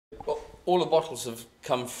all the bottles have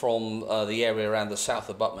come from the area around the south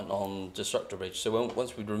abutment on Destructor Bridge. So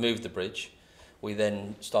once we'd removed the bridge, we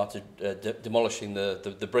then started demolishing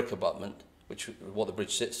the brick abutment, which what the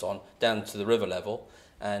bridge sits on, down to the river level.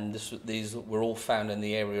 And these were all found in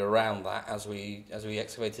the area around that as we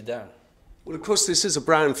excavated down. Well, of course, this is a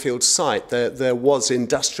brownfield site. There was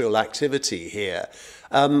industrial activity here.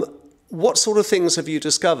 What sort of things have you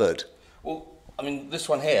discovered? Well, I mean, this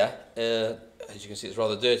one here, as you can see, it's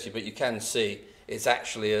rather dirty, but you can see it's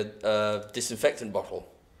actually a disinfectant bottle.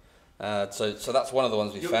 So that's one of the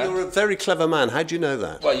ones we found. You're a very clever man. How do you know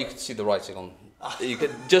that? Well, you could see the writing on. You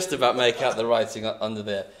could just about make out the writing under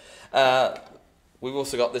there. We've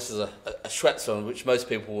also got this as a Schweppes, which most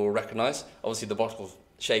people will recognise. Obviously, the bottle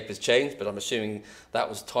shape has changed, but I'm assuming that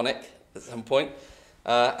was tonic at some point.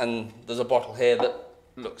 And there's a bottle here that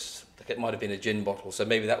looks like it might have been a gin bottle, so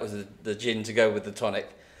maybe that was the gin to go with the tonic.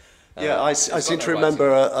 Yeah, I seem to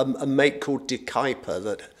remember a make called De Kuyper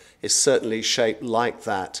that is certainly shaped like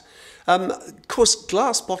that. Of course,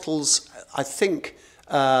 glass bottles, I think,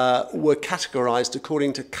 were categorised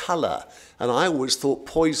according to colour, and I always thought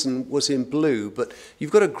poison was in blue, but you've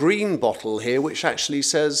got a green bottle here which actually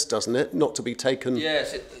says, doesn't it, not to be taken?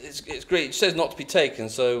 Yes, it's great. It says not to be taken,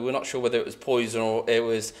 so we're not sure whether it was poison or it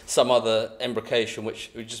was some other embrocation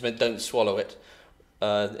which just meant don't swallow it.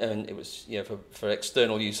 And it was, you know, for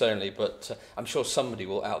external use only, but I'm sure somebody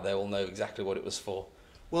out there will know exactly what it was for.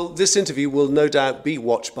 Well, this interview will no doubt be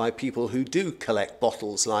watched by people who do collect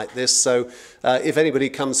bottles like this, so if anybody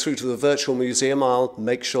comes through to the virtual museum, I'll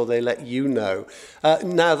make sure they let you know.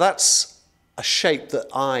 Now, that's a shape that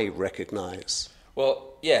I recognise.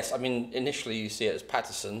 Well, yes, I mean, initially you see it as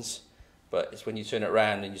Patterson's, but it's when you turn it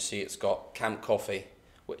around and you see it's got Camp Coffee,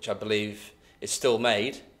 which I believe is still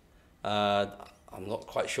made. I'm not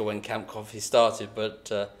quite sure when Camp Coffee started, but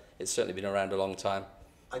it's certainly been around a long time.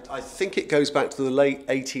 I think it goes back to the late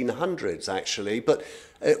 1800s, actually, but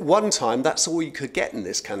at one time that's all you could get in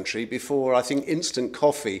this country before I think instant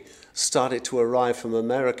coffee started to arrive from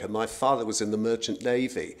America. My father was in the Merchant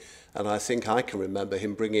Navy, and I think I can remember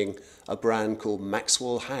him bringing a brand called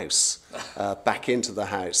Maxwell House back into the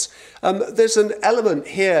house. There's an element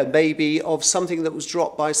here maybe of something that was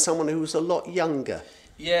dropped by someone who was a lot younger.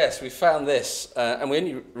 Yes, we found this, and we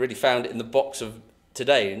only really found it in the box of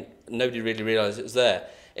today. Nobody really realised it was there.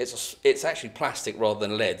 It's actually plastic rather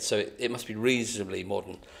than lead, so it must be reasonably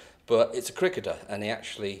modern. But it's a cricketer, and he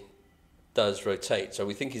actually does rotate. So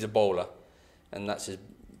we think he's a bowler, and that's his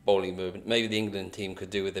bowling movement. Maybe the England team could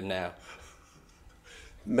do with him now.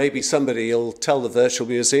 Maybe somebody will tell the virtual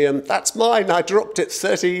museum, that's mine, I dropped it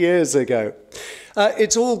 30 years ago.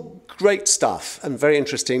 It's all great stuff and very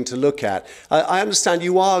interesting to look at. I understand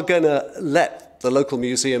you are going to let the local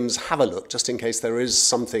museums have a look, just in case there is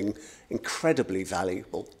something incredibly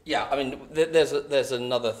valuable. Yeah, I mean, there's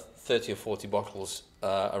another 30 or 40 bottles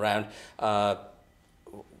around. I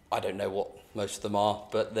don't know what most of them are,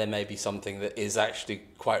 but there may be something that is actually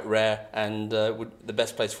quite rare, and the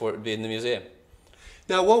best place for it would be in the museum.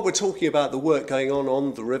 Now, while we're talking about the work going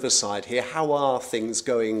on the riverside here, how are things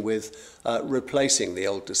going with replacing the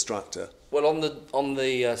old Destructor? Well, on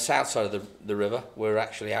the south side of the river, we're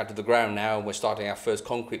actually out of the ground now, and we're starting our first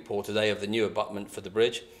concrete pour today of the new abutment for the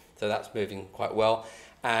bridge, so that's moving quite well.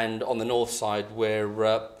 And on the north side,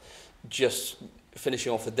 we're just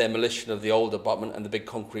finishing off the demolition of the old abutment and the big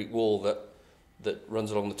concrete wall that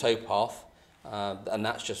runs along the towpath, and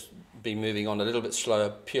that's just been moving on a little bit slower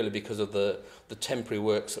purely because of the temporary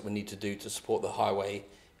works that we need to do to support the highway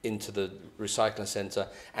into the recycling centre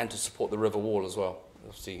and to support the river wall as well.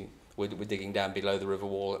 Obviously, we're digging down below the river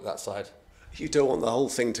wall at that side. You don't want the whole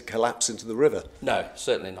thing to collapse into the river? No,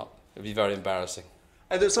 certainly not. It would be very embarrassing.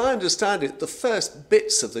 And as I understand it, the first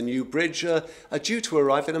bits of the new bridge are due to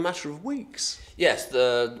arrive in a matter of weeks. Yes,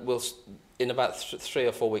 in about 3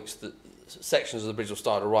 or 4 weeks, the sections of the bridge will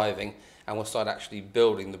start arriving, and we'll start actually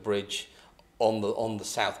building the bridge on the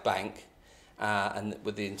south bank, and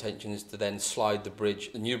with the intention is to then slide the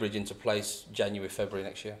new bridge into place January, February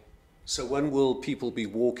next year. So when will people be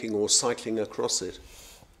walking or cycling across it?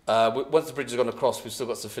 Once the bridge has gone across, we've still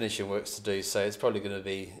got some finishing works to do, so it's probably going to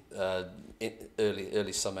be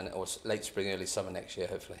early summer or late spring, early summer next year,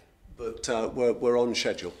 hopefully. But we're on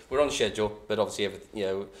schedule. We're on schedule, but obviously,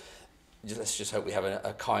 let's just hope we have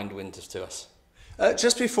a kind winter to us.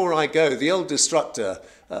 Just before I go, the old Destructor,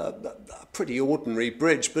 a pretty ordinary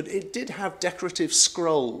bridge, but it did have decorative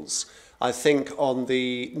scrolls, I think, on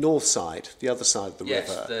the north side, the other side of the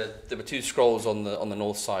river. Yes, there were 2 scrolls on the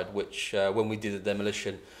north side, which when we did the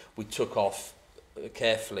demolition, we took off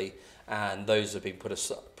carefully, and those have been put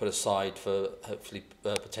aside for hopefully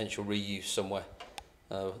potential reuse somewhere.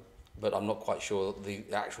 but I'm not quite sure the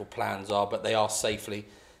actual plans are, but they are safely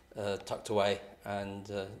tucked away and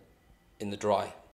in the dry.